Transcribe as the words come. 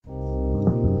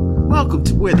Welcome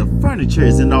to where the furniture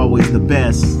isn't always the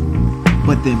best,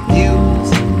 but the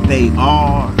views, they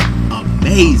are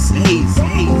amazing.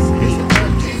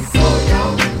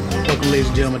 Welcome, ladies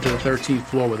and gentlemen, to the 13th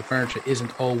floor, where the furniture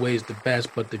isn't always the best,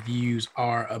 but the views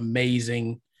are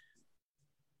amazing.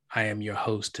 I am your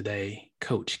host today,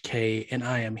 Coach K, and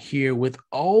I am here with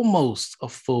almost a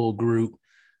full group.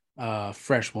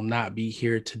 Fresh will not be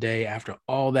here today after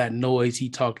all that noise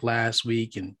he talked last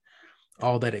week and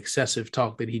all that excessive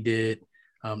talk that he did.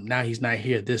 Now he's not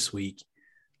here this week,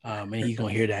 and he's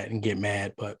going to hear that and get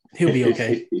mad, but he'll be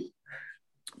okay.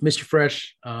 Mr.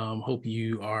 Fresh, hope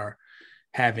you are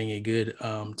having a good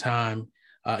time.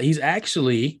 He's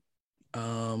actually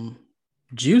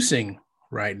juicing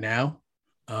right now.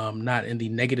 Not in the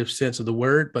negative sense of the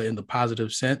word, but in the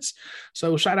positive sense.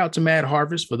 So shout out to Mad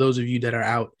Harvest. For those of you that are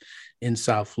out in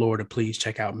South Florida, please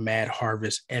check out Mad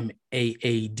Harvest,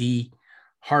 MAAD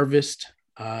Harvest,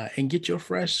 and get your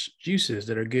fresh juices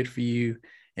that are good for you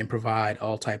and provide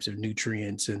all types of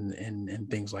nutrients and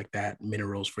things like that,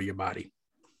 minerals for your body.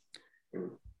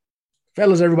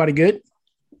 Fellas, everybody good?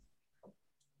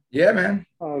 Yeah, man.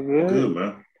 Oh, good,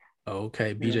 man.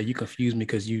 Okay, BJ, you confused me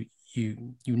because you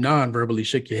non-verbally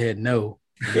shook your head no.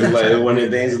 It's like one of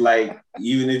the things like,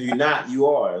 even if you're not, you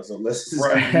are. So let's just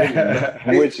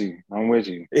I'm with you.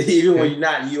 Even when you're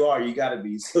not, you are. You gotta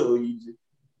be. So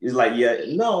it's like,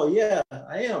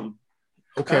 I am.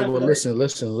 Okay, well, listen.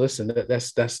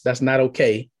 That's not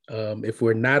okay. If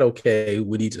we're not okay,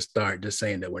 we need to start just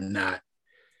saying that we're not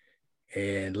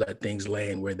and let things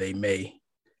land where they may,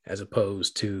 as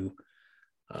opposed to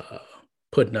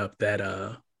putting up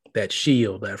that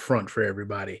shield, that front for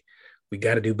everybody. We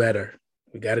got to do better.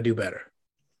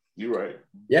 You're right.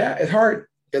 Yeah, it's hard.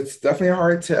 It's definitely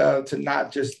hard to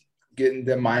not just get in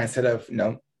the mindset of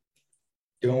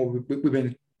doing what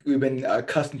we've been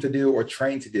accustomed to do or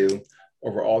trained to do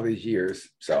over all these years.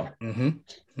 So,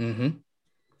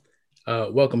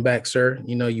 welcome back, sir.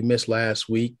 You missed last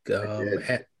week.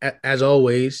 As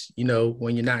always,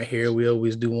 when you're not here, we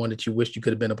always do one that you wish you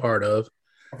could have been a part of.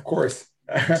 Of course.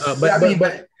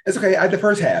 But it's okay. I had the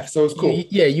first half, so it's cool.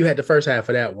 You had the first half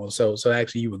of that one. So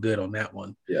actually you were good on that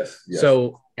one. Yes.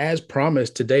 So as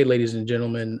promised today, ladies and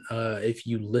gentlemen, if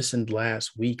you listened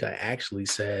last week, I actually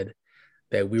said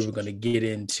that we were going to get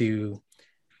into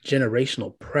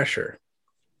generational pressure.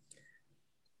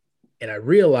 And I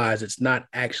realize it's not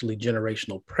actually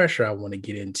generational pressure I want to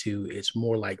get into. It's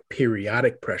more like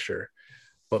periodic pressure.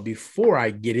 But before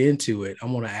I get into it, I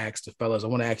want to ask the fellas, I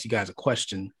want to ask you guys a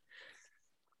question.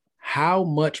 How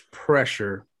much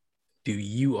pressure do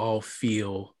you all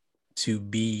feel to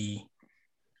be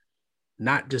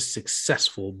not just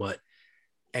successful, but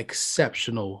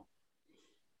exceptional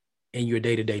in your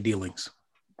day-to-day dealings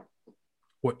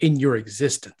or in your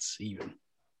existence even?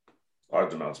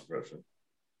 Large amounts of pressure.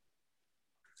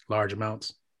 Large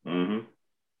amounts? Mm-hmm.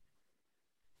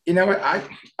 You know what?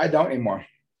 I don't anymore.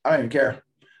 I don't even care.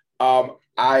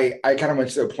 I kind of went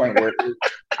to the point where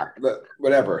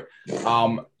whatever.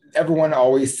 Everyone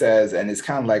always says, and it's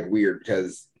kind of like weird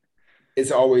because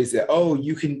it's always that, oh,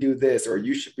 you can do this, or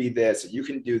you should be this, or you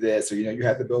can do this, or you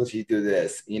have the ability to do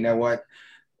this. You know what?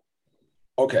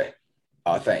 Okay.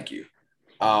 Thank you.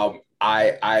 I'm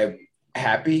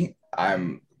happy.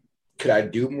 Could I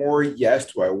do more?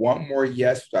 Yes. Do I want more?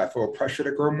 Yes. Do I feel pressure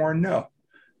to grow more? No.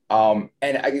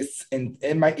 And I guess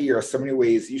in my ear, so many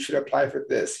ways, you should apply for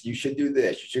this. You should do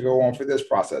this. You should go on for this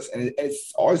process. And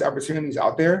it's always opportunities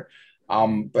out there.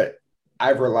 But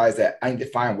I've realized that I need to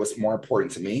find what's more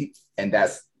important to me. And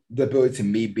that's the ability to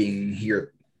me being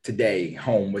here today,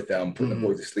 home with them, putting the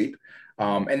boys to sleep.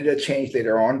 And it'll change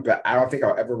later on, but I don't think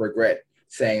I'll ever regret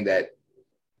saying that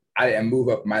I didn't move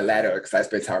up my ladder because I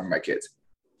spent time with my kids.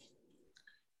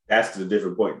 That's the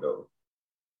different point, though.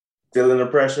 Feeling the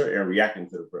pressure and reacting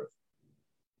to the pressure.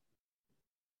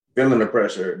 Feeling the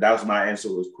pressure, that was my answer,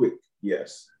 was quick,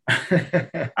 yes.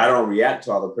 I don't react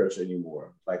to all the pressure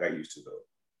anymore like I used to, though.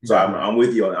 So I'm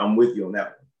with you on that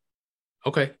one.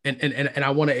 Okay, and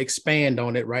I want to expand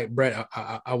on it, right, Brett?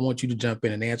 I want you to jump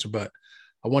in and answer, but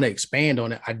I want to expand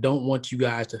on it. I don't want you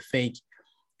guys to think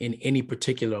in any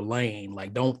particular lane.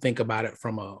 Like, don't think about it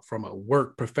from a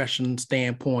work profession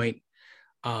standpoint.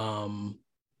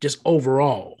 Just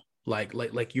overall,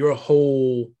 like your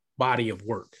whole body of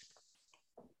work.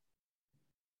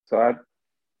 So I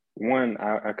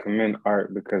commend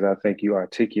Art because I think you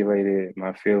articulated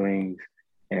my feelings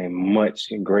in a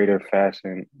much greater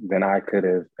fashion than I could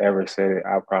have ever said it.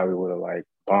 I probably would have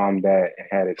bombed that and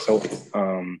had it so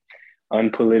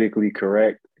unpolitically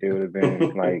correct. It would have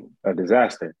been like a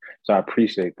disaster. So I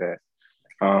appreciate that.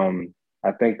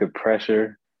 I think the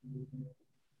pressure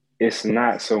it's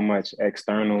not so much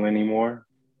external anymore.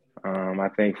 I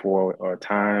think for a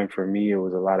time, for me, it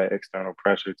was a lot of external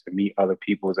pressure to meet other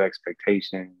people's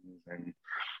expectations, and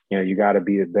you got to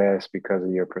be the best because of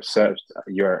your perception,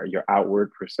 your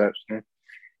outward perception,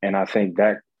 and I think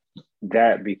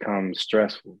that becomes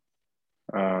stressful.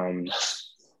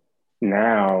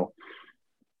 Now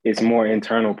it's more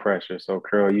internal pressure. So,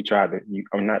 Curl,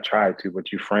 I'm not tried to,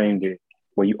 but you framed it.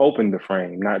 Well, you opened the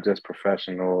frame, not just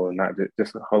professional, not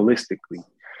just holistically.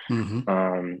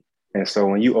 Mm-hmm. And so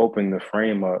when you open the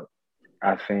frame up,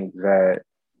 I think that,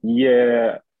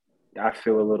 yeah, I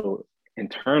feel a little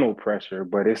internal pressure,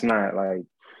 but it's not like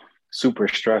super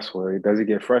stressful. Does it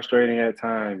get frustrating at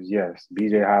times? Yes.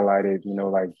 BJ highlighted,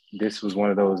 like this was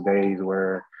one of those days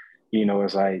where,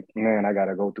 it's like, man, I got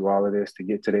to go through all of this to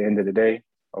get to the end of the day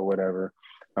or whatever.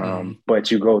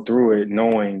 But you go through it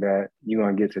knowing that you're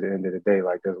going to get to the end of the day,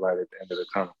 like there's light at the end of the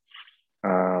tunnel.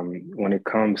 When it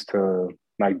comes to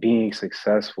like being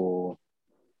successful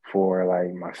for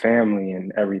like my family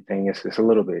and everything, it's a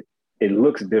little bit, it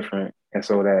looks different. And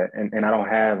so and I don't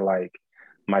have like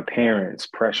my parents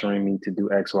pressuring me to do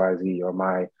XYZ or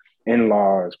my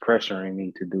in-laws pressuring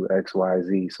me to do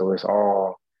XYZ. So it's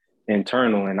all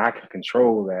internal and I can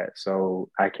control that. So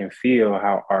I can feel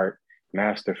how art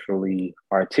masterfully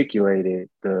articulated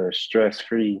the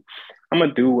stress-free. I'm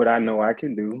gonna do what I know I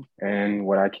can do, and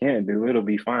what I can't do, it'll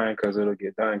be fine because it'll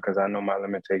get done because I know my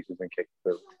limitations and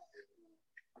capabilities.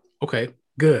 Okay,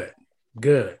 good.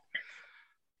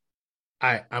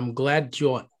 I'm glad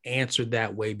you all answered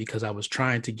that way because I was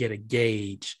trying to get a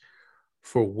gauge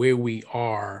for where we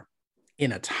are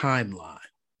in a timeline.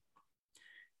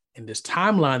 And this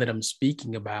timeline that I'm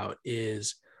speaking about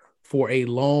is for a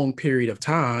long period of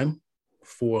time,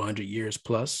 400 years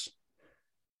plus,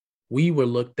 we were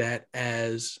looked at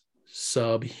as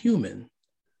subhuman.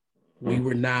 We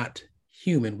were not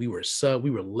human. We were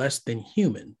less than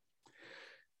human.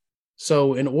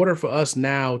 So in order for us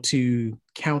now to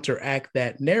counteract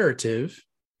that narrative,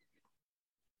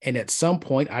 and at some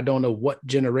point, I don't know what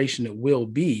generation it will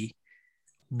be,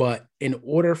 but in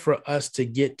order for us to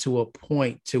get to a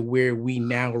point to where we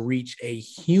now reach a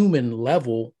human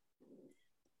level,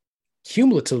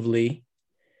 cumulatively,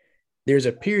 there's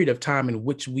a period of time in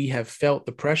which we have felt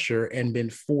the pressure and been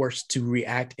forced to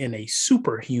react in a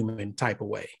superhuman type of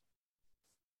way.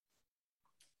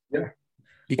 Yeah.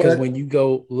 Because when you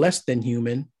go less than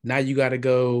human, now you got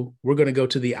to we're going to go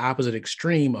to the opposite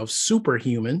extreme of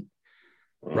superhuman,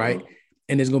 right?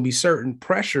 And there's going to be certain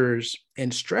pressures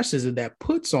and stresses that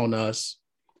puts on us,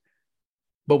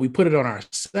 but we put it on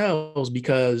ourselves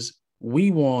because we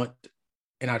want,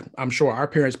 and I'm sure our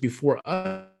parents before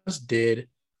us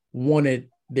wanted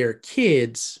their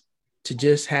kids to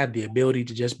just have the ability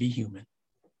to just be human.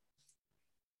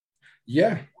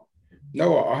 Yeah,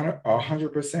 no,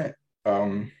 100%.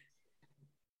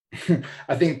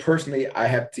 I think personally,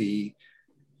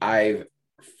 I've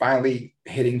finally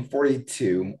hitting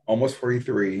 42, almost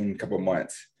 43 in a couple of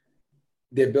months.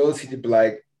 The ability to be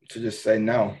like, to just say,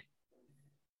 no,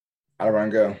 I don't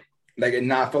want to go. Like, and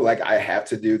not feel like I have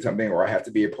to do something or I have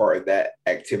to be a part of that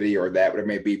activity or that, what it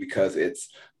may be, because it's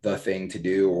the thing to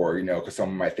do, or, because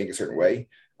someone might think a certain way.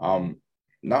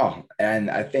 No.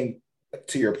 And I think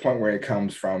to your point where it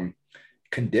comes from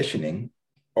conditioning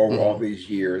over all these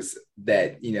years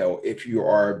that, if you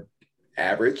are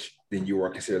average, then you are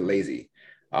considered lazy.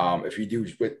 If you do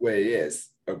what it is,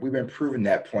 but we've been proving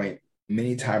that point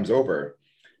many times over,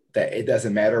 that it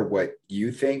doesn't matter what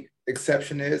you think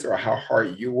exception is or how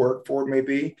hard you work for it may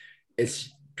be,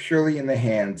 it's purely in the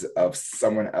hands of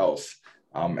someone else.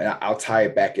 And I'll tie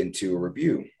it back into a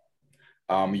review.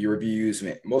 Your reviews,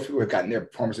 most people have gotten their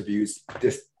performance reviews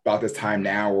about this time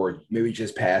now, or maybe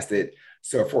just past it,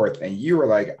 so forth. And you were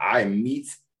like, I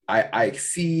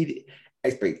exceed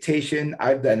expectation.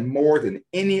 I've done more than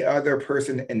any other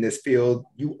person in this field.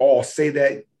 You all say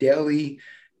that daily.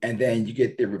 And then you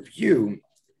get the review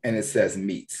and it says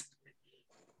meets.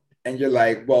 And you're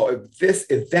like, well,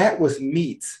 if that was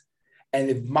meets, and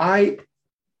if my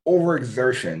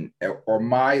overexertion or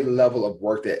my level of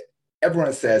work that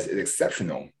everyone says is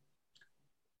exceptional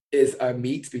is a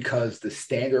meet because the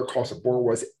standard across the board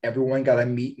was everyone got a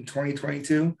meet in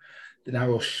 2022, then I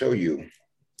will show you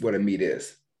what a meet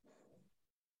is.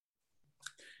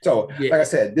 So, like I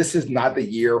said, this is not the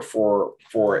year for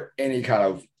any kind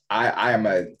of, I am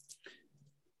a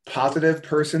positive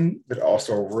person, but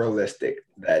also realistic,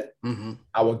 that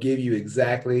I will give you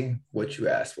exactly what you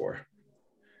asked for.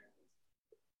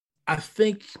 I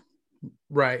think,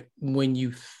 right, when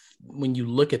you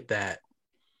look at that,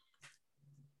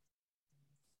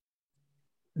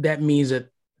 that means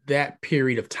that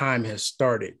period of time has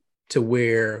started to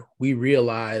where we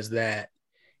realize that,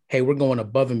 hey, we're going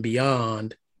above and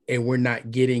beyond, and we're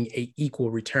not getting an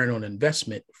equal return on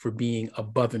investment for being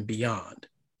above and beyond.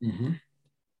 Mm-hmm.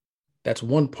 That's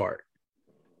one part.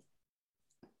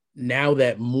 Now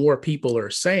that more people are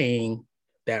saying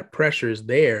that pressure is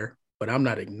there, but I'm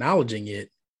not acknowledging it,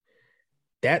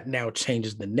 that now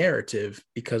changes the narrative,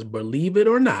 because believe it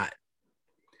or not,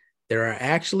 there are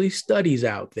actually studies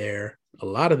out there. A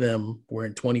lot of them were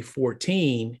in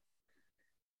 2014,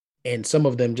 and some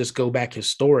of them just go back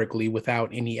historically without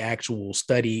any actual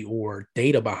study or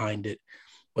data behind it.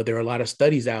 But there are a lot of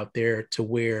studies out there to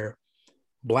where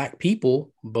Black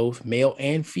people, both male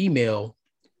and female,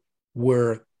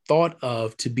 were thought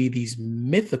of to be these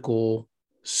mythical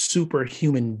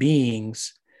superhuman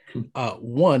beings.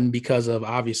 One, because of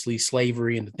obviously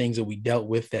slavery and the things that we dealt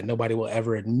with that nobody will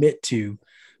ever admit to,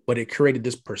 but it created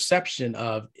this perception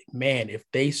of, man, if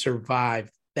they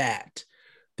survived that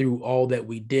through all that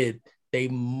we did, they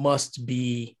must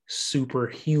be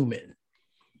superhuman.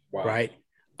 Wow. Right?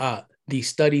 These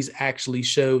studies actually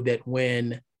show that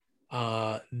when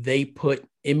they put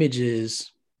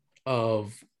images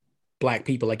of Black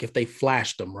people, like if they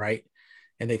flashed them, right,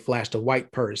 and they flashed a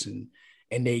white person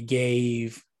and they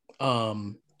gave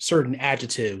certain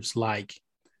adjectives like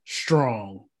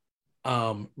strong,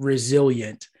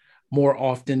 resilient, more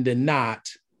often than not,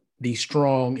 the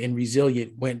strong and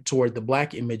resilient went toward the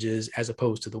Black images as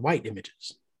opposed to the white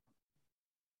images.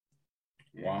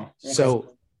 Wow.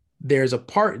 So there's a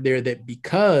part there that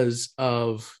because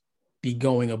of the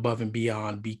going above and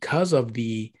beyond, because of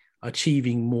the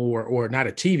achieving more, or not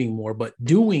achieving more, but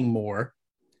doing more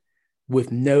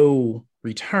with no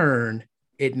return,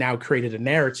 it now created a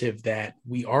narrative that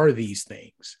we are these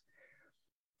things.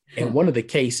 And one of the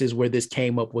cases where this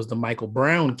came up was the Michael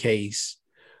Brown case,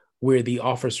 where the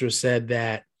officer said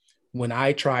that when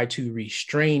I tried to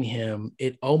restrain him,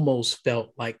 it almost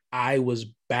felt like I was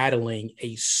battling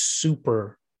a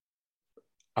superhero.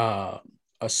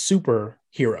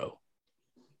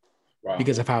 Wow.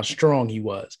 Because of how strong he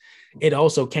was. It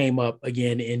also came up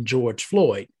again in George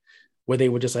Floyd, where they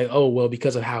were just like, oh, well,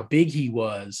 because of how big he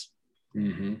was.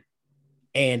 Mm-hmm.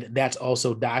 And that's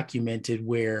also documented,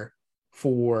 where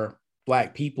for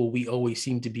Black people, we always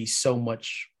seem to be so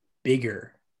much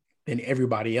bigger than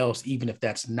everybody else, even if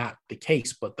that's not the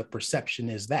case, but the perception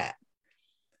is that.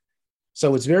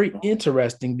 So it's very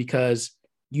interesting because,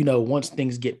 you know, once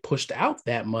things get pushed out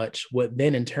that much, what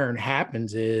then in turn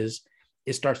happens is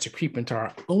it starts to creep into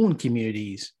our own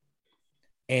communities.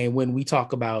 And when we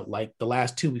talk about, like the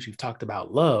last 2 weeks, we've talked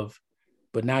about love,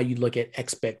 but now you look at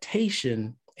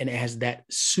expectation, and it has that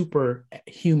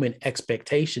superhuman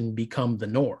expectation become the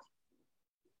norm.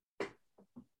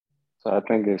 So I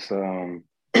think it's,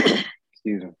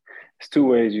 excuse me, it's two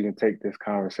ways you can take this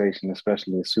conversation,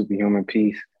 especially the superhuman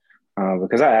piece,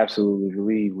 because I absolutely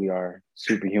believe we are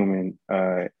superhuman,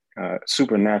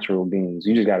 supernatural beings.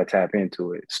 You just got to tap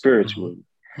into it spiritually.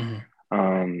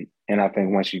 Mm-hmm. And I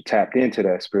think once you tap into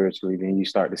that spiritually, then you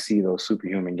start to see those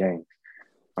superhuman gains.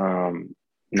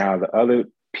 Now, the other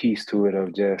piece to it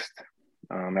of just,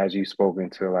 as you've spoken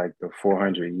to, like the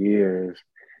 400 years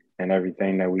and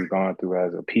everything that we've gone through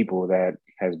as a people that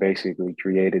has basically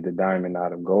created the diamond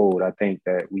out of gold, I think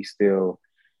that we still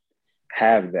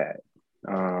have that.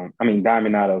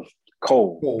 Diamond out of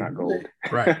coal, not gold.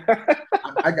 Right.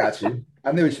 I got you.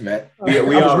 I knew what you meant. Yeah,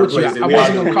 I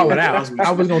wasn't going to call it out.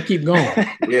 I was going to keep going.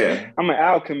 Yeah. I'm an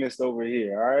alchemist over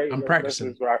here. All right. I'm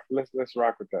practicing. Let's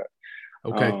rock with that.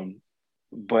 Okay.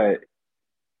 But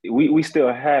we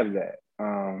still have that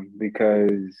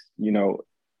because, you know,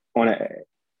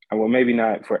 well, maybe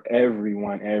not for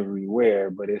everyone everywhere,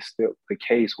 but it's still the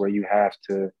case where you have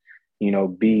to, you know,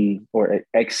 be or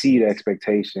exceed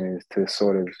expectations to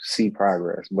sort of see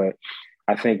progress. But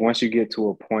I think once you get to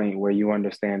a point where you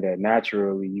understand that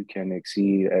naturally you can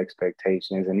exceed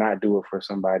expectations and not do it for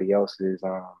somebody else's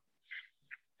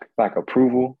like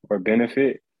approval or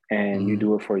benefit, and you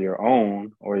do it for your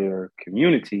own or your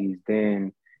communities,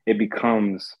 then it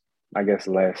becomes, I guess,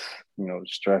 less, you know,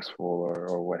 stressful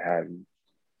or what have you.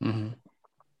 Mm-hmm.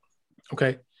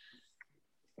 Okay.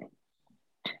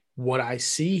 What I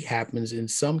see happens in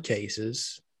some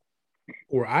cases,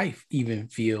 or I even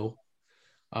feel,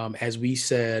 as we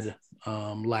said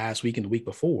last week and the week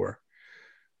before,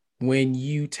 when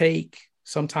you take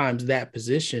sometimes that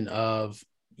position of,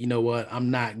 you know what,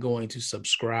 I'm not going to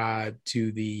subscribe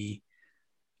to the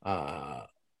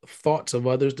thoughts of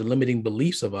others, the limiting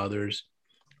beliefs of others,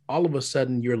 all of a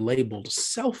sudden you're labeled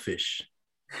selfish.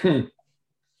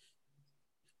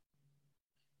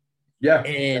 Yeah.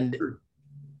 And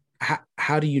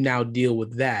how do you now deal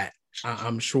with that?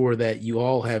 I'm sure that you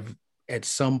all have at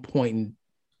some point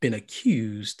been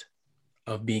accused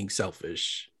of being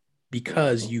selfish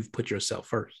because you've put yourself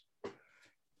first.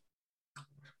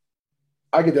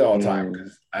 I get that all the time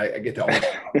because I get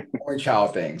the only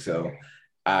child thing. So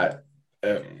it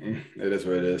is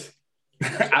what it is.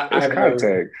 I have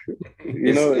context.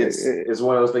 It's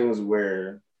one of those things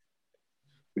where,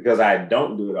 because I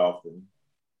don't do it often,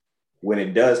 when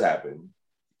it does happen,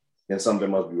 then something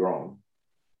must be wrong.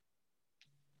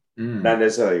 Not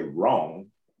necessarily wrong.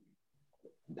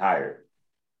 I'm tired.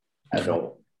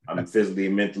 I'm physically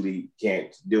and mentally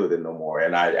can't deal with it no more.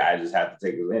 And I just have to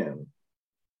take it in.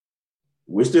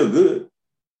 We're still good.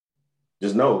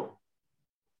 Just know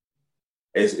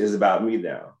it's about me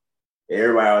now.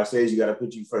 Everybody always says you got to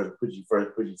put you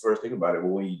first. Think about it. But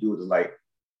when you do it, it's like,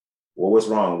 well, what's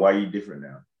wrong? Why are you different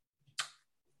now?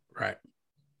 Right.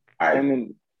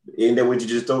 Isn't that what you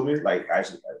just told me? Like, I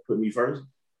should put me first.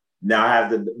 Now I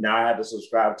have to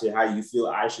subscribe to how you feel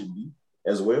I should be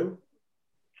as well.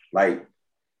 Like,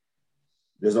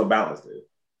 there's no balance there.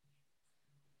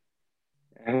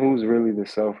 And who's really the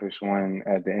selfish one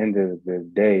at the end of the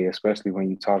day, especially when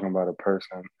you're talking about a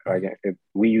person? Like, if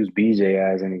we use BJ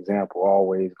as an example,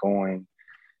 always going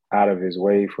out of his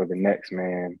way for the next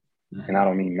man, and I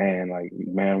don't mean man, like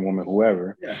man, woman,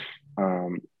 whoever,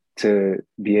 to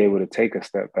be able to take a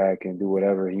step back and do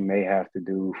whatever he may have to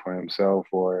do for himself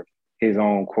or his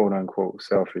own quote unquote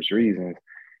selfish reasons.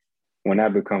 When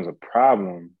that becomes a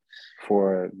problem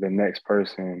for the next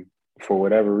person, for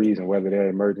whatever reason, whether their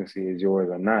emergency is yours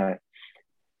or not,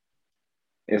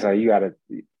 it's like you gotta,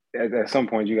 at some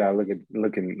point you gotta look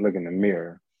in the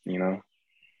mirror, you know.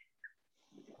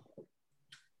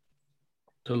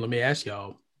 So let me ask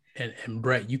y'all, and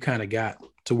Brett, you kind of got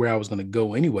to where I was going to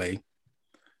go anyway.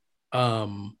 Are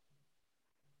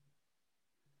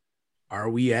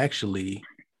we actually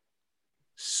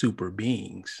super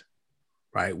beings?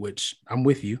 Right, which I'm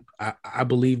with you. I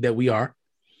believe that we are.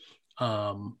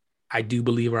 I do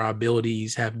believe our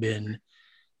abilities have been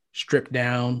stripped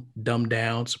down, dumbed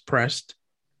down, suppressed.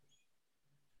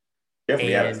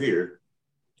 Definitely out of fear.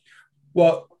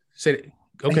 Well, say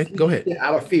okay, go ahead.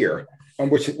 Out of fear,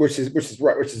 which is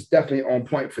right, which is definitely on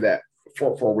point for that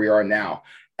for where we are now.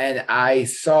 And I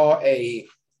saw I'm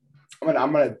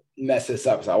gonna mess this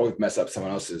up because I always mess up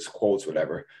someone else's quotes,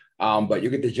 whatever. But you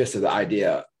get the gist of the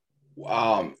idea.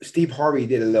 Steve Harvey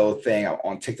did a little thing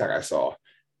on TikTok I saw,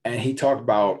 and he talked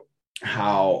about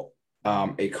how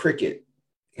a cricket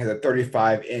has a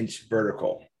 35-inch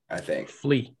vertical, I think.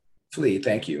 Flea,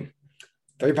 thank you.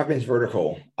 35-inch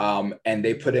vertical, and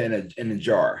they put it in a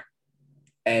jar.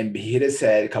 And he hit his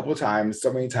head a couple of times,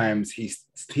 so many times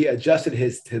he adjusted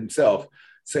himself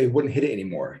so he wouldn't hit it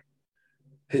anymore.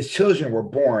 Their children were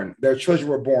born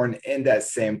in that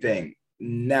same thing.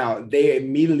 Now they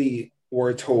immediately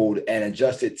were told and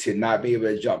adjusted to not be able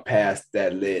to jump past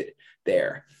that lid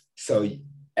there. So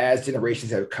as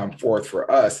generations have come forth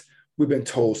for us, we've been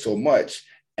told so much.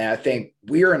 And I think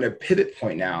we are in a pivot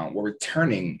point now where we're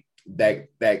turning that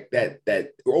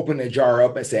we're opening the jar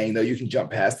up and saying, no, you can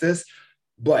jump past this,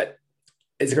 but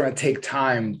it's going to take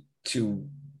time to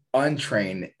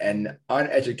untrain and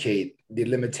uneducate the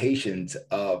limitations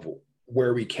of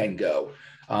where we can go.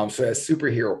 So that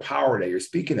superhero power that you're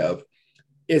speaking of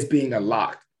is being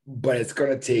unlocked, but it's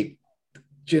going to take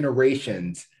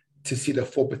generations to see the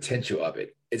full potential of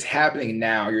it. It's happening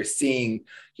now. You're seeing,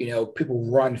 people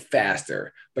run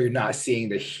faster, but you're not seeing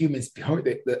the human speed,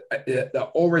 the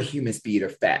over human speed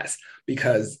of fast,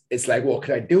 because it's like, well,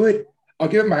 can I do it? I'll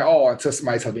give it my all until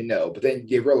somebody tells me no. But then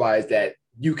you realize that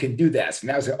you can do that. So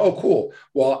now it's like, oh, cool.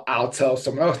 Well, I'll tell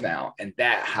someone else now. And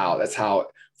that's how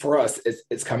for us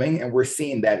it's coming. And we're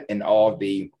seeing that in all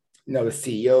the, the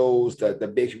CEOs,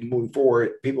 the big people moving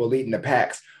forward, people leading the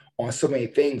packs on so many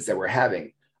things that we're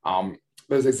having.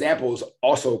 Those examples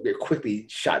also get quickly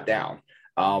shot down.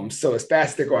 So as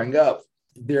fast as they're going up,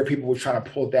 there are people who are trying to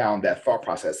pull down that thought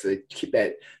process to keep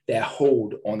that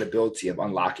hold on the ability of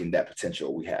unlocking that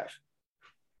potential we have.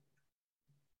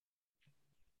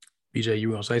 BJ, you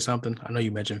want to say something? I know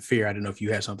you mentioned fear. I don't know if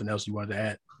you had something else you wanted to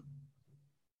add.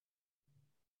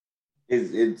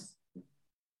 It's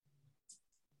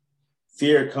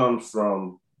fear comes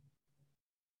from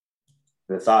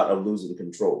the thought of losing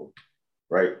control,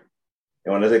 right?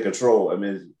 And when I say control, I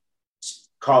mean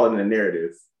calling the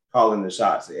narrative, calling the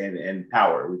shots, and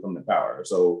power. We come to power.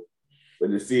 So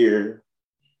with the fear,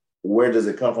 where does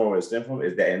it come from? Where it stems from?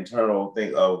 Is that internal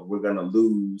thing of we're going to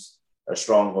lose a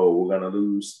stronghold. We're going to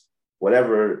lose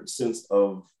whatever sense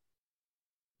of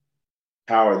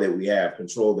power that we have,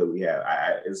 control that we have.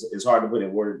 It's hard to put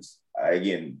in words.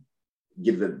 Again,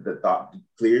 get the thought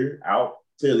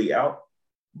clearly out.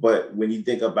 But when you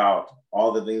think about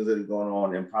all the things that are going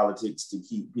on in politics to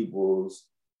keep people's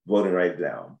voting rights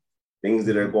down, things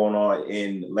that are going on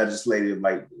in legislative,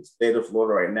 like the state of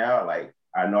Florida right now, like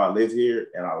I know I live here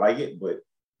and I like it, but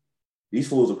these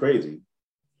fools are crazy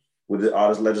with all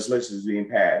this legislation is being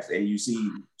passed. And you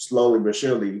see slowly but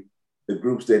surely, the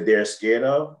groups that they're scared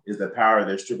of is the power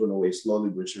they're stripping away slowly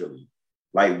but surely.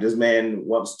 Like this man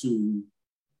wants to,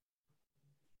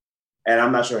 and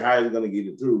I'm not sure how he's going to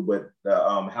get it through, but the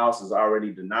House has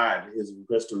already denied his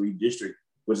request to redistrict,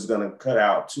 which is going to cut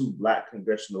out 2 Black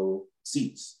congressional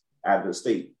seats out of the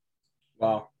state.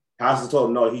 Wow. House is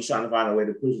told no, he's trying to find a way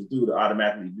to push it through to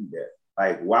automatically do that.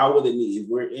 Like, why would it need, if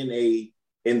we're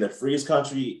in the freest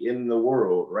country in the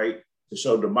world, right, to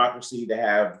show democracy, to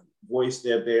have voice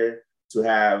there, to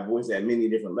have voice at many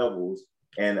different levels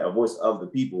and a voice of the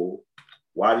people,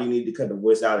 why do you need to cut the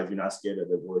voice out if you're not scared of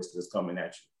the voice that's coming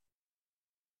at you?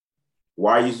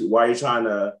 Why are you trying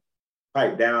to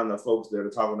pipe down the folks that are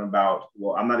talking about,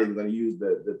 well, I'm not even going to use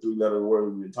the 3-letter word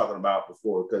we've been talking about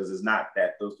before because it's not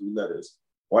those 3 letters.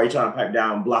 Why are you trying to pipe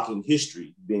down blocking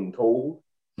history being told,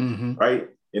 right,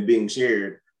 and being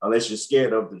shared unless you're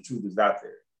scared of the truth that's out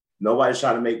there? Nobody's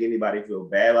trying to make anybody feel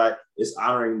bad. Like, it's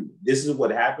honoring, this is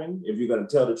what happened. If you're going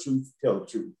to tell the truth, tell the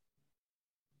truth.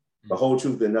 The whole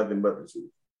truth and nothing but the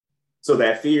truth. So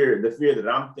that fear, the fear that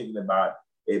I'm thinking about,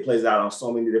 it plays out on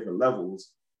so many different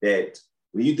levels that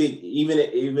when you think,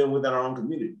 even within our own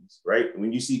communities, right?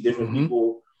 When you see different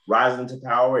people rising to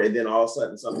power and then all of a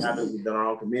sudden something happens within our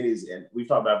own communities, and we've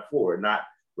talked about before, not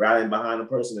rallying behind a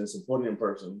person and supporting a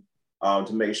person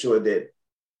to make sure that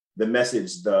the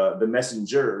message, the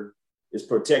messenger is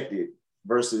protected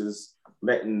versus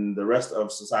letting the rest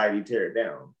of society tear it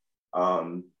down.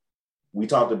 We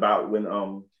talked about when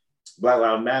Black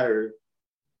Lives Matter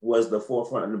was the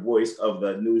forefront and the voice of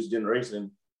the newest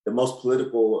generation, the most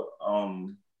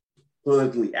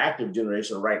politically active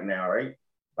generation right now, right?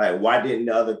 Like, why didn't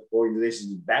the other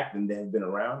organizations back them that have been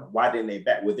around? Why didn't they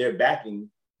back, with their backing,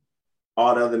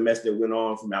 all the other mess that went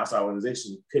on from outside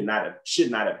organizations should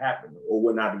not have happened or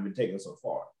would not have been taken so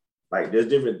far. Like, there's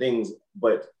different things,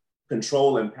 but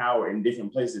control and power in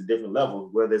different places, different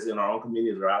levels, whether it's in our own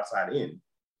communities or outside in.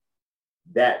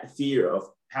 That fear of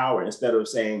power, instead of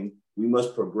saying we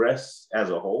must progress as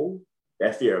a whole,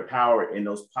 that fear of power in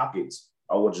those pockets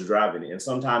are what's driving it. And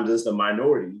sometimes it's the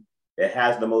minority that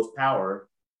has the most power,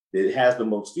 that has the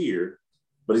most fear,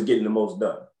 but is getting the most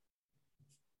done.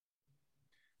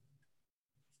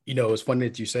 You know, it's funny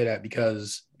that you say that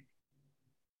because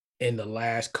in the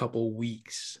last couple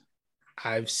weeks,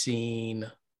 I've seen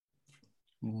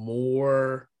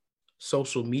more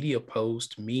social media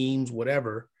posts, memes,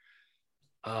 whatever,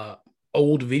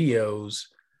 old videos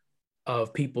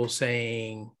of people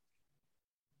saying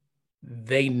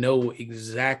they know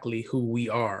exactly who we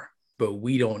are, but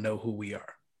we don't know who we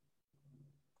are.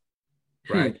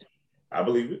 Right? I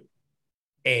believe it.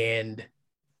 And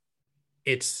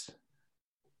it's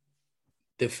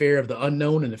the fear of the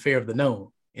unknown and the fear of the known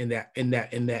in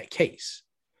that case.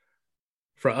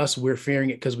 For us, we're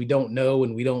fearing it because we don't know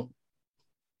and we don't,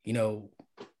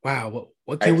 wow,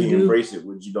 what can we do? Embrace it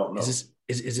when you don't know. Is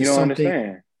this you don't something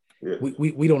understand?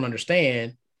 We don't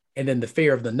understand? And then the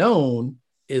fear of the known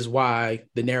is why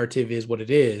the narrative is what it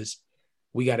is.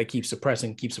 We got to keep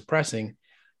suppressing.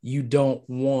 You don't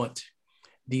want,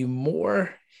 the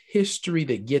more history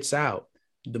that gets out,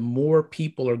 the more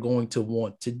people are going to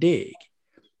want to dig.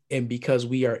 And because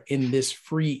we are in this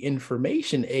free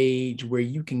information age where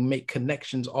you can make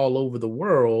connections all over the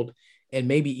world and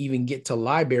maybe even get to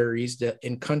libraries that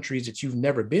in countries that you've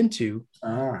never been to,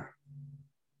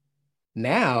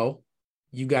 now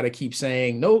you got to keep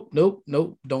saying, nope,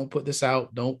 don't put this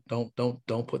out. Don't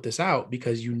put this out,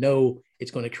 because you know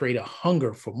it's going to create a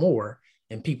hunger for more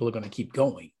and people are going to keep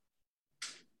going.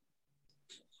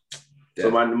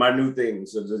 So my new thing,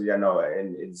 so just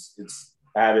and it's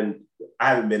I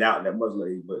haven't been out that much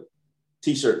lately, but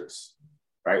t-shirts,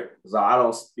 right? So I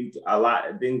don't speak a lot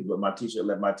of things, but my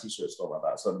t-shirts talk about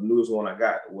that. So the newest one I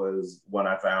got was one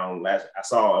I found I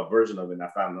saw a version of it and I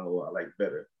found another one I like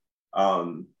better.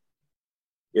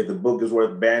 If the book is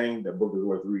worth banning, the book is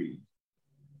worth reading.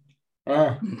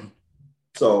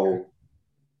 So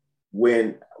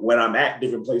when I'm at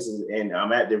different places and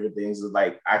I'm at different things, it's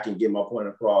like I can get my point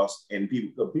across, and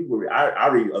people I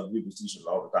read other people's t-shirts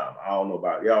all the time. I don't know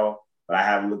about y'all, but I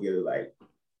have to look at it like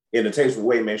in a tasteful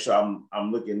way, make sure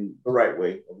I'm looking the right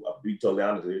way. I'll be totally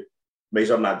honest here. Make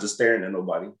sure I'm not just staring at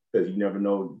nobody, because you never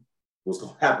know what's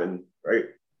gonna happen, right?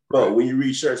 But when you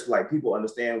read shirts, like, people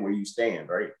understand where you stand,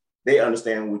 right? They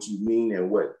understand what you mean and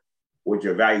what what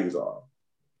your values are.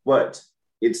 But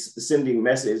it's sending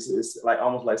messages. It's like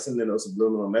almost like sending those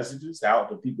subliminal messages out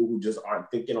to people who just aren't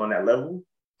thinking on that level,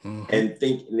 and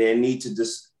think they need to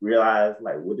just realize,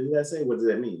 like, what does that say? What does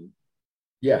that mean?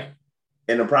 Yeah.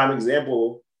 And a prime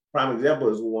example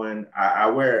is one I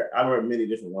wear many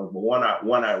different ones, but one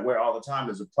I wear all the time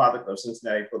is a product of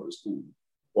Cincinnati Public Schools,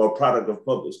 or a product of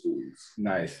public schools.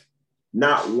 Nice.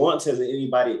 Not once has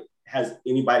anybody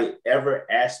ever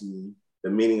asked me the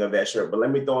meaning of that shirt. But let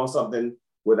me throw on something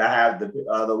where I have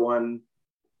the one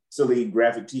silly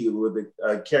graphic tee with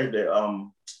the character. I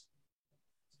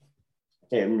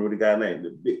can't remember the guy's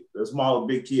name. The small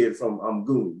big kid from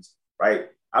Goonies, right?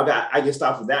 I get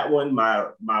stopped for that one. My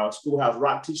Schoolhouse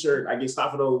Rock T-shirt, I get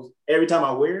stopped for those. Every time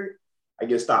I wear it, I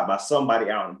get stopped by somebody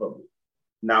out in public.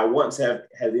 Now, once has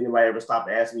anybody ever stopped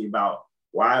to ask me about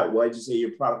why did you say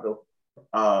you're product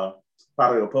of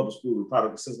public school,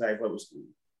 product of Cincinnati Public School?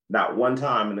 Not one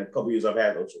time in a couple years I've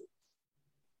had those shirts.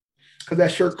 Because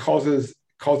that shirt causes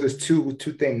two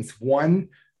things. One,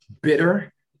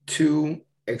 bitter. Two,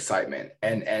 excitement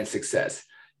and success.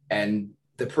 And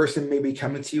the person may be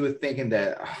coming to you with thinking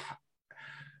that,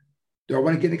 do I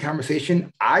want to get in a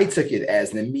conversation? I took it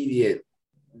as an immediate,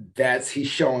 he's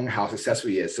showing how successful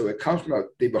he is. So it comes from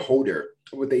the beholder,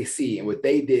 what they see and what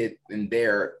they did in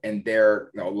their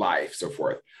life, so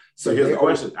forth. So here's the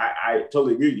question. I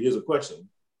totally agree with you. Here's a question.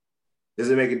 Does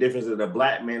it make a difference that a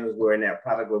black man is wearing that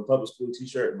product of a public school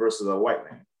T-shirt versus a white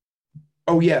man?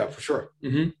 Oh yeah, for sure.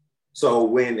 Mm-hmm. So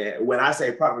when I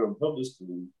say product of public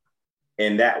school,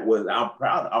 and I'm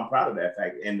proud of that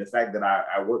fact, and the fact that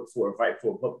I work for and fight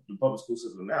for the public school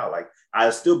system now. Like, I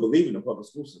still believe in the public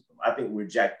school system. I think we're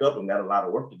jacked up and got a lot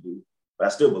of work to do, but I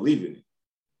still believe in it.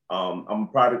 I'm a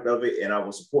product of it, and I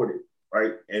will support it,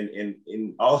 right? And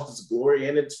in all its glory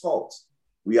and its faults,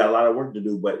 we got a lot of work to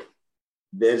do, but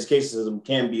the education system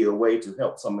can be a way to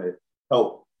help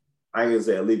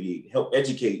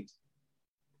educate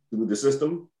through the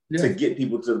system to get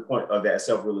people to the point of that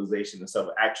self-realization and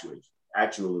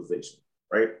self-actualization,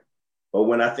 right? But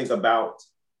when I think about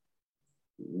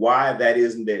why that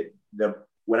isn't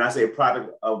when I say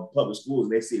product of public schools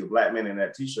and they see a black man in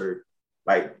that T-shirt,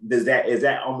 like, is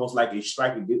that almost like a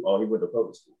strike against, oh, he went to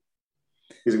public school.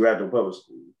 He's a graduate of public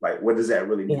school. Like, what does that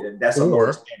really mean? That's a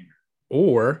lower standard.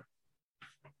 Or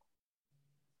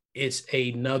it's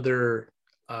another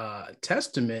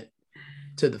testament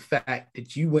to the fact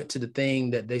that you went to the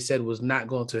thing that they said was not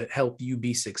going to help you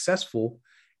be successful,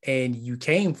 and you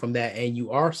came from that and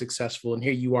you are successful, and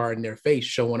here you are in their face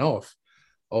showing off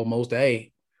almost,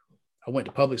 hey, I went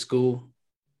to public school.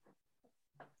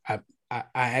 I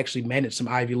actually managed some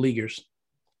Ivy Leaguers.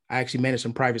 I actually managed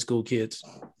some private school kids.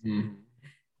 Mm-hmm.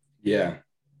 Yeah.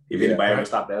 If anybody ever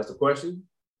stopped to ask the question.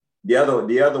 The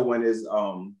other one is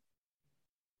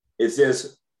it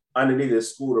says underneath the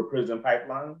school to prison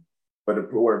pipeline, but the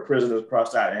word prison is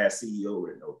crossed out and has CEO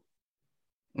written over.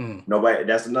 Nobody,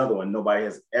 that's another one. Nobody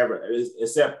has ever,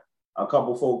 except a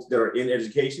couple folks that are in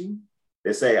education,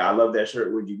 that say, I love that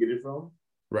shirt. Where'd you get it from?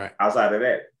 Right. Outside of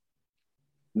that,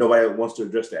 nobody wants to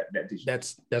address that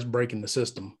t-shirt. That's breaking the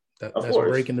system. That's course.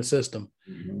 Breaking the system.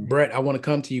 Mm-hmm. Brett, I want to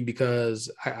come to you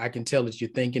because I can tell that you're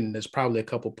thinking there's probably a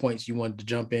couple points you wanted to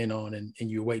jump in on, and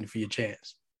you're waiting for your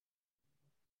chance.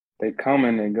 They come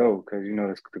and they go, because,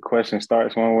 the question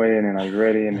starts one way and then I was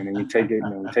ready, and then we take it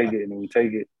and then we take it and then we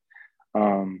take it.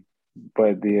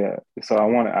 So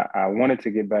I wanted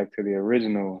to get back to the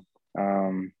original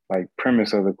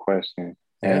premise of the question.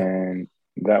 Yeah. And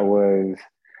that was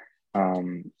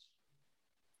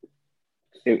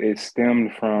it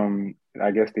stemmed from,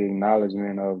 I guess, the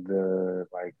acknowledgement of the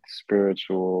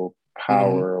spiritual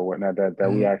power or whatnot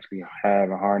that we actually have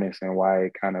and harness, and why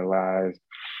it kind of lies,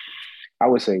 I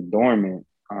would say, dormant.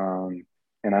 And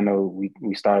I know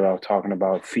we started off talking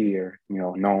about fear,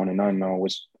 known and unknown,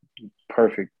 which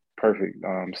perfect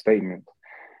statement.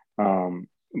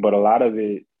 But a lot of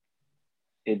it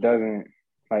doesn't,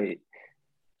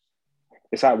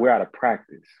 it's we're out of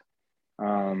practice.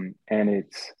 And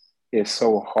it's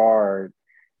so hard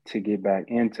to get back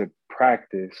into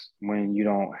practice when you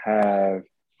don't have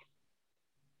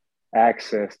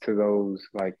access to those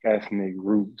ethnic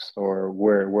roots, or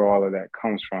where all of that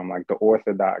comes from, like the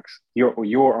orthodox,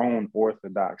 your own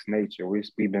orthodox nature.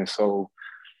 We've been so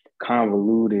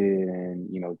convoluted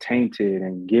and tainted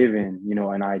and given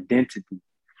an identity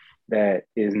that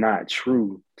is not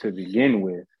true to begin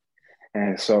with,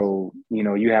 and so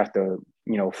you have to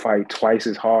fight twice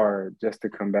as hard just to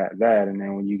combat that. And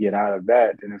then when you get out of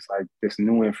that, then it's like this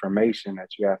new information that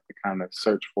you have to kind of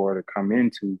search for to come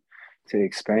into, to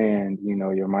expand,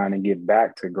 your mind and get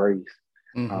back to grace.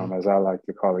 as I like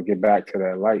to call it, get back to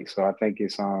that light. So I think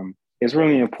it's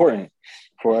really important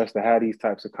for us to have these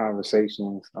types of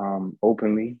conversations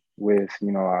openly with,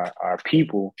 our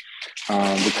people,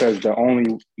 because the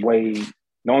only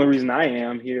reason I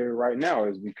am here right now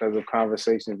is because of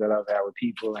conversations that I've had with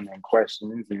people and then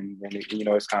questions. And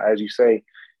it's kind of, as you say,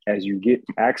 as you get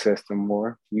access to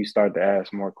more, you start to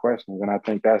ask more questions. And I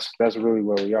think that's really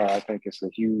where we are. I think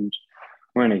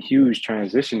we're in a huge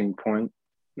transitioning point,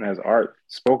 as Art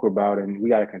spoke about, and we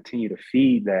got to continue to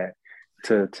feed that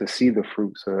to see the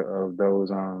fruits of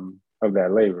those of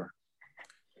that labor.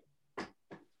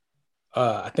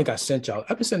 I think I've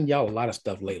been sending y'all a lot of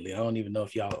stuff lately. I don't even know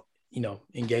if y'all,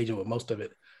 engaging with most of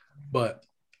it, but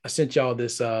I sent y'all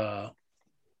this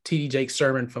TD Jakes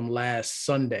sermon from last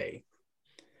Sunday.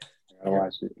 I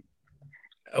watched it.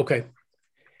 Okay.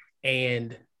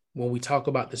 And when we talk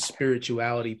about the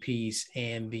spirituality piece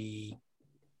and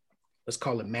let's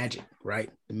call it magic, right?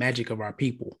 The magic of our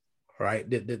people, right?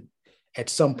 At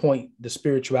some point, the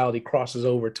spirituality crosses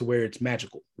over to where it's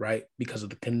magical, right? Because of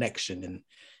the connection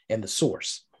and the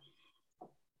source.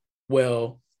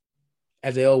 Well,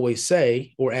 as they always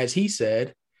say, or as he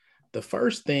said, the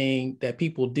first thing that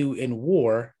people do in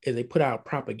war is they put out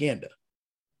propaganda,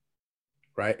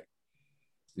 right?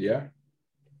 Yeah.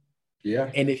 Yeah.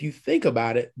 And if you think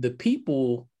about it, the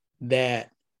people that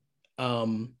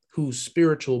whose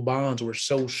spiritual bonds were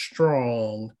so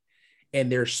strong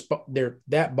and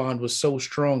that bond was so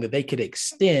strong that they could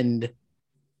extend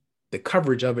the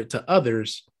coverage of it to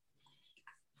others,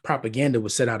 propaganda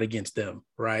was set out against them,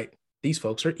 right? These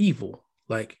folks are evil.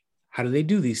 Like, how do they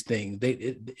do these things?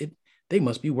 They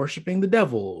must be worshiping the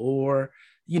devil, or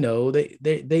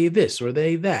they this or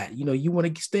they that. You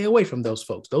want to stay away from those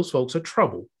folks. Those folks are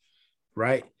trouble,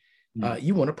 right?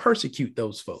 You want to persecute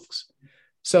those folks.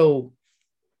 So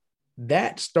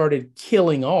that started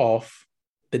killing off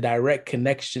the direct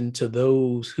connection to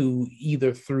those who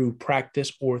either through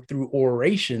practice or through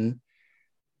oration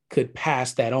could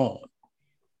pass that on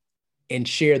and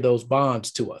share those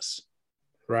bonds to us,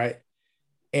 right?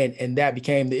 And that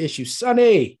became the issue.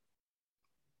 Sonny.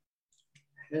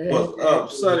 What's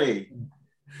up, Sonny?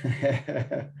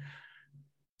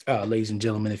 Ladies and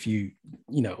gentlemen, if we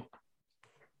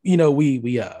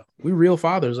real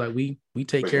fathers, like we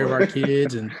take care of our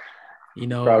kids, and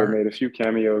probably made a few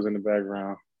cameos in the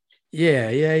background.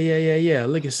 Yeah.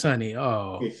 Look at Sonny.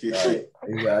 Oh, right,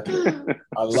 exactly.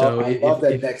 I love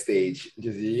that next stage.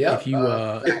 Just if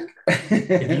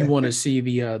you want to see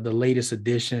the latest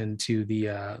addition to the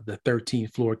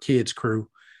 13th Floor Kids crew,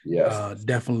 yes,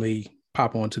 definitely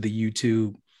pop onto the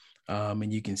YouTube,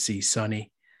 and you can see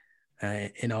Sonny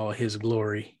in all his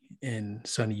glory. And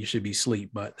Sonny, you should be asleep,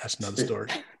 but that's another story.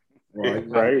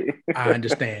 Right. I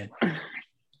understand.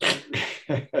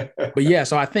 But yeah,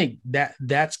 so I think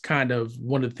that's kind of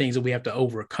one of the things that we have to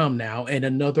overcome now. And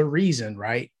another reason,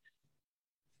 right?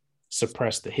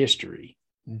 Suppress the history.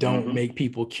 Don't make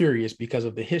people curious because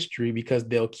of the history, because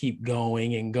they'll keep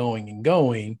going and going and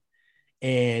going.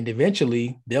 And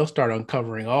eventually they'll start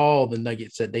uncovering all the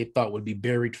nuggets that they thought would be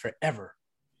buried forever.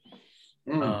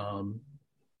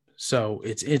 So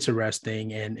it's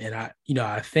interesting. And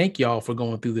I thank y'all for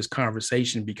going through this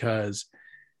conversation, because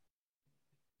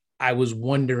I was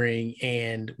wondering,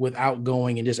 and without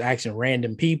going and just asking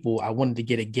random people, I wanted to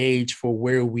get a gauge for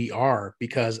where we are,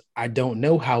 because I don't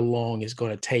know how long it's going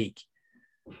to take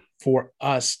for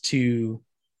us to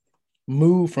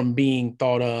move from being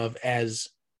thought of as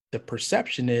the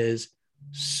perception is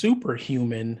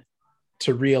superhuman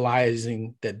to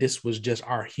realizing that this was just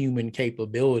our human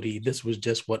capability. This was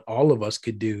just what all of us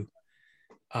could do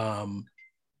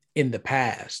in the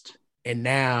past. And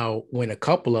now when a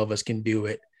couple of us can do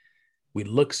it, we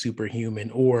look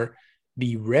superhuman, or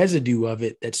the residue of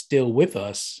it that's still with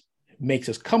us makes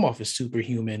us come off as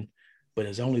superhuman, but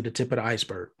it's only the tip of the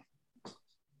iceberg.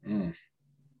 I'm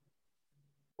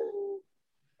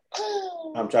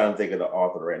trying to think of the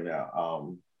author right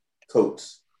now.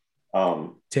 Coates.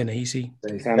 Ta-Nehisi.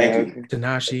 Thank you.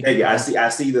 Tanashi. Thank you. I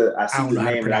see the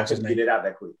name, but I couldn't get it out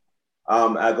that quick.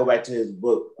 I go back to his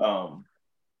book,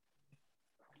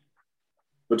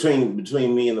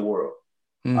 Between Me and the World.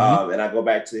 And I go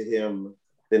back to him,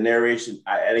 the narration.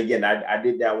 I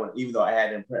did that one, even though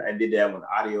I did that one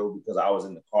audio because I was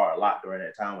in the car a lot during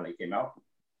that time when it came out.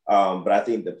 But I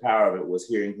think the power of it was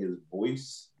hearing his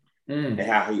voice and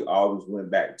how he always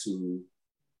went back to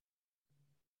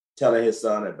telling his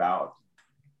son about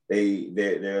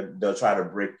they'll try to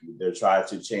break you. They'll try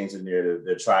to change the narrative.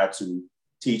 They'll try to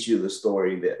teach you the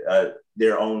story, that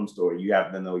their own story. You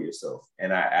have to know yourself.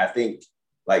 And I think,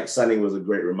 like, Sonny was a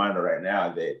great reminder right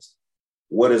now that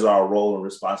what is our role and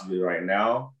responsibility right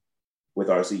now with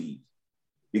our seed?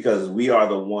 Because we are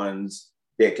the ones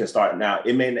that can start now.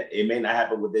 It may not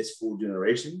happen with this full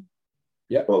generation,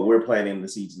 but we're planting the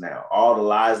seeds now. All the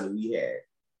lies that we had,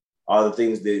 all the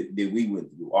things that we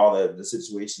went through, all the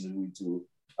situations we went through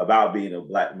about being a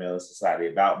Black male in society,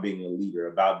 about being a leader,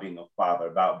 about being a father,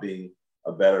 about being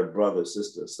a better brother,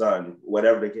 sister, son,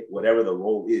 whatever the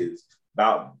role is,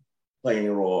 about playing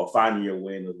a role, finding your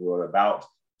way in the world, about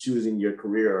choosing your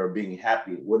career or being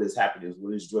happy. What is happiness?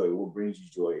 What is joy? What brings you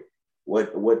joy?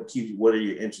 What keeps you? What are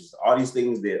your interests? All these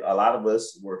things that a lot of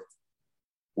us were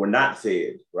not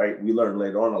fed, right? We learned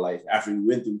later on in life after we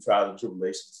went through trials and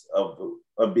tribulations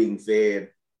of being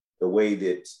fed the way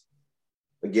that,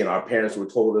 again, our parents were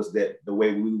told us that the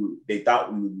way they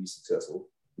thought we would be successful.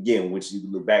 Again, which you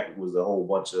look back, was a whole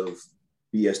bunch of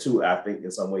BS too, I think,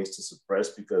 in some ways to suppress,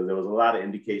 because there was a lot of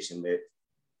indication that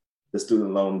the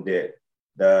student loan debt,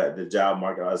 the job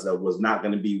market was not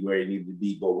going to be where it needed to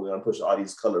be, but we're going to push all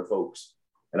these colored folks,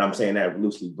 and I'm saying that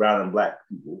loosely, brown and Black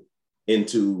people,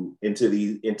 into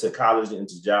college,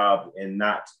 into job, and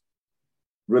not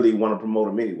really want to promote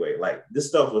them anyway. Like, this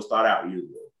stuff was thought out years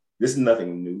ago. This is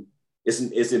nothing new. It's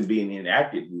in being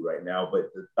enacted right now,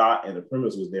 but the thought and the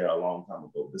premise was there a long time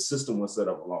ago. The system was set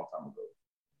up a long time ago.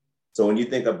 So when you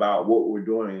think about what we're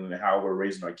doing and how we're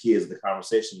raising our kids, the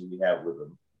conversations we have with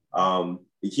them,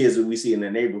 the kids that we see in the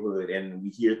neighborhood, and we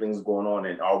hear things going on,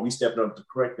 and are we stepping up to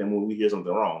correct them when we hear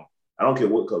something wrong? I don't care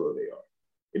what color they are.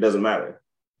 It doesn't matter.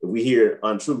 If we hear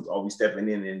untruth, are we stepping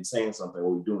in and saying something? Are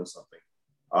we doing something?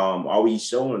 Are we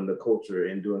showing the culture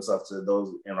and doing stuff to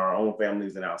those in our own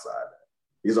families and outside?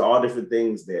 These are all different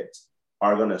things that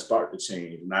are going to start to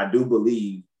change. And I do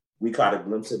believe we caught a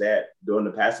glimpse of that during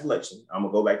the past election. I'm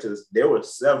going to go back to this. There were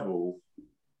several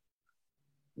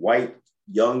white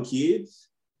young kids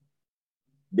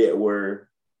that were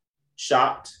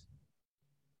shocked,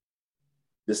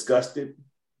 disgusted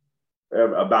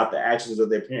about the actions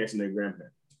of their parents and their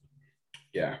grandparents.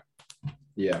 Yeah.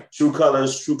 True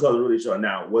colors really show.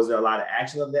 Now, was there a lot of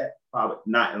action of that? Probably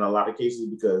not in a lot of cases,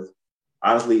 because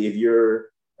honestly, if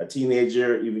you're a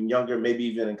teenager, even younger, maybe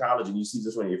even in college, and you see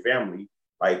this from your family,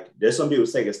 like, there's some people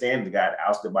take a stand that got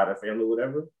ousted by their family or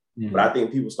whatever. Mm-hmm. But I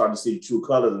think people start to see true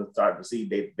colors and start to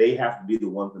see they have to be the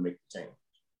ones to make the change.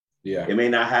 Yeah. It may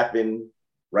not happen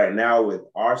right now with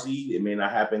our seed. It may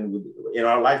not happen in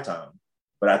our lifetime.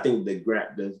 But I think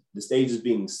the stage is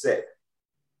being set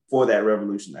for that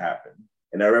revolution to happen.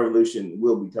 And that revolution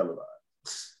will be televised.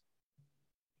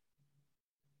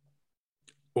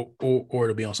 Or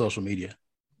it'll be on social media.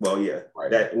 Well, yeah.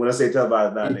 Right. That, when I say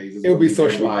televised nowadays, it'll be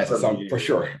socialized for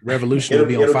sure. Revolution will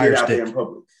be on Fire Stick. In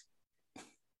public.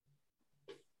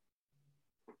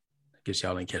 Guess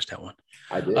y'all didn't catch that one.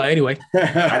 I did. Anyway.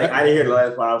 I didn't hear the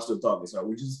last part. I was still talking. So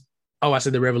we just. Oh, I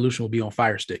said the revolution will be on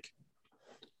Fire Stick.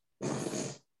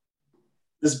 This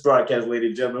broadcast,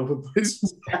 ladies and gentlemen.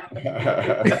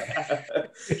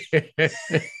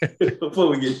 Before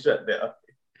we get shut down.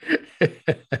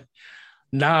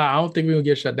 Nah, I don't think we're gonna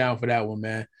get shut down for that one,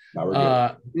 man.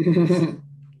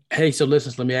 Hey, so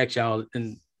listen, let me ask y'all,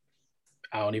 and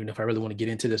I don't even know if I really want to get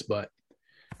into this, but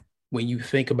when you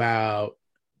think about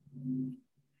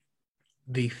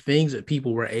the things that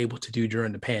people were able to do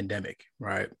during the pandemic,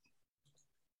 right?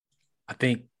 I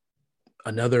think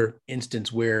another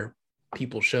instance where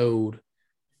people showed,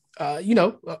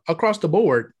 across the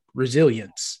board,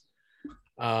 resilience.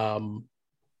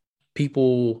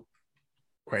 People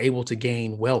were able to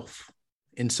gain wealth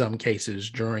in some cases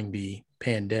during the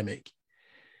pandemic.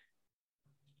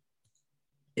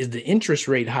 Is the interest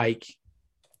rate hike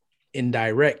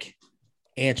indirect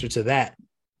answer to that?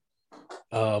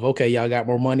 Of, okay, y'all got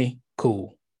more money?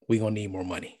 Cool. We're going to need more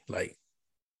money. Like,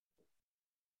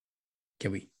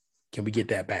 can we get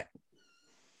that back?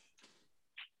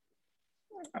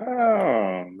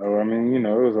 Oh, no. I mean, it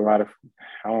was a lot of,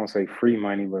 I won't say free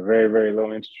money, but very, very low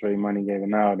interest rate money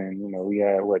given out. And, we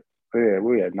had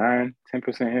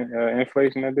 9-10%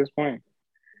 inflation at this point.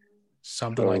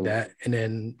 Something like that. And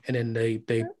then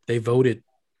they voted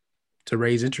to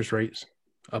raise interest rates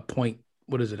a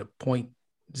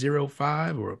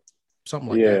 0.05 or something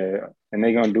like that. Yeah. And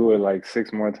they're going to do it like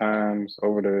 6 more times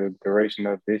over the duration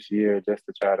of this year just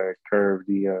to try to curb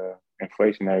the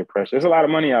inflationary pressure. There's a lot of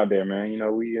money out there,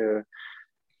 man.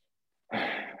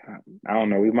 I don't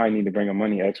know. We might need to bring a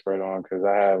money expert on, because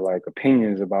I have like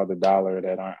opinions about the dollar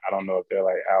that I don't know if they're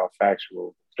like how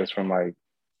factual, just from like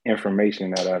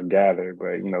information that I've gathered.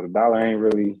 But the dollar ain't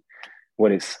really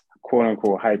what it's quote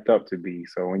unquote hyped up to be.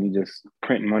 So when you just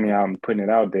print money out and putting it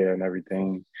out there and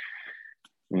everything,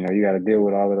 you got to deal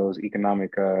with all of those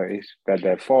economic issues,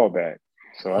 that fallback.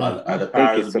 So Are the think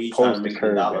powers it's be trying to supposed to make the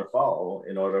curb dollar that. fall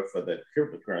in order for the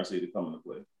cryptocurrency to come into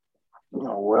play?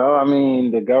 Well, I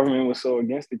mean, the government was so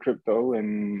against the crypto,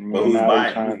 and But who's now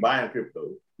they're buying crypto?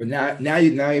 But now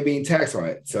you're being taxed on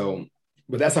it. So,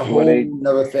 but that's a Well, whole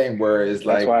another thing where it's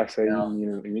That's like, why I say you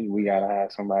know, we gotta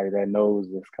have somebody that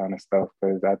knows this kind of stuff,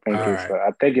 because I think All it's right.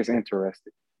 I think it's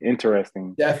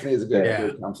interesting. definitely is a good, Yeah.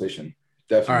 good conversation.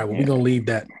 All Definitely. right, well, we're gonna leave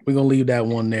that. We're gonna leave that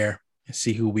one there and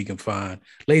see who we can find.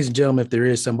 Ladies and gentlemen, if there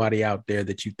is somebody out there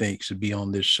that you think should be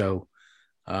on this show,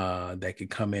 that could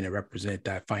come in and represent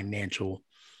that financial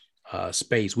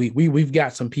space, we've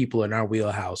got some people in our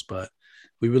wheelhouse, but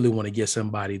we really want to get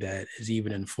somebody that is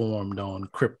even informed on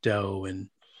crypto and,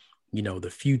 you know, the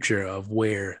future of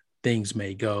where things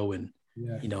may go, and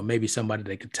you know, maybe somebody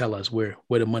that could tell us where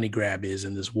the money grab is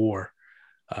in this war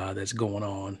that's going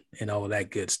on and all of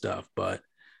that good stuff. But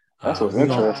That's what's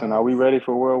interesting. Are we ready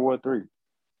for World War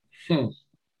III?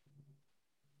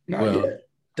 Not yet.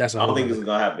 That's I don't think it's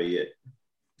gonna happen yet.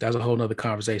 That's a whole nother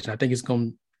conversation. I think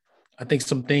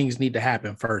some things need to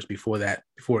happen first before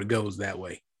it goes that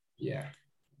way. Yeah.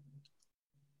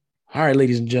 All right,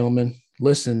 ladies and gentlemen,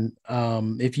 listen,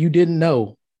 if you didn't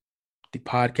know, the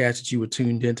podcast that you were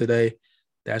tuned in today,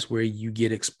 that's where you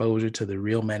get exposure to the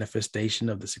real manifestation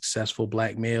of the successful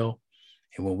Black male.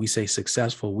 And when we say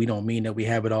successful, we don't mean that we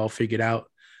have it all figured out,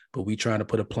 but we trying to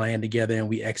put a plan together and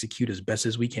we execute as best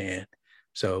as we can.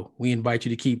 So we invite you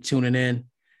to keep tuning in,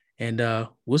 and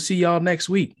we'll see y'all next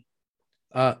week.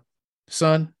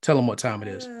 Son, tell them what time it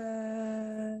is.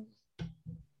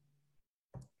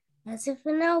 That's it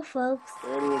for now, folks.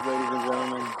 There it is, ladies and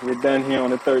gentlemen. We're done here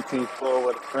on the 13th floor,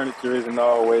 where the furniture isn't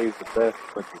always the best,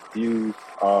 but the views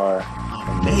are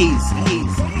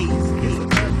Amazing.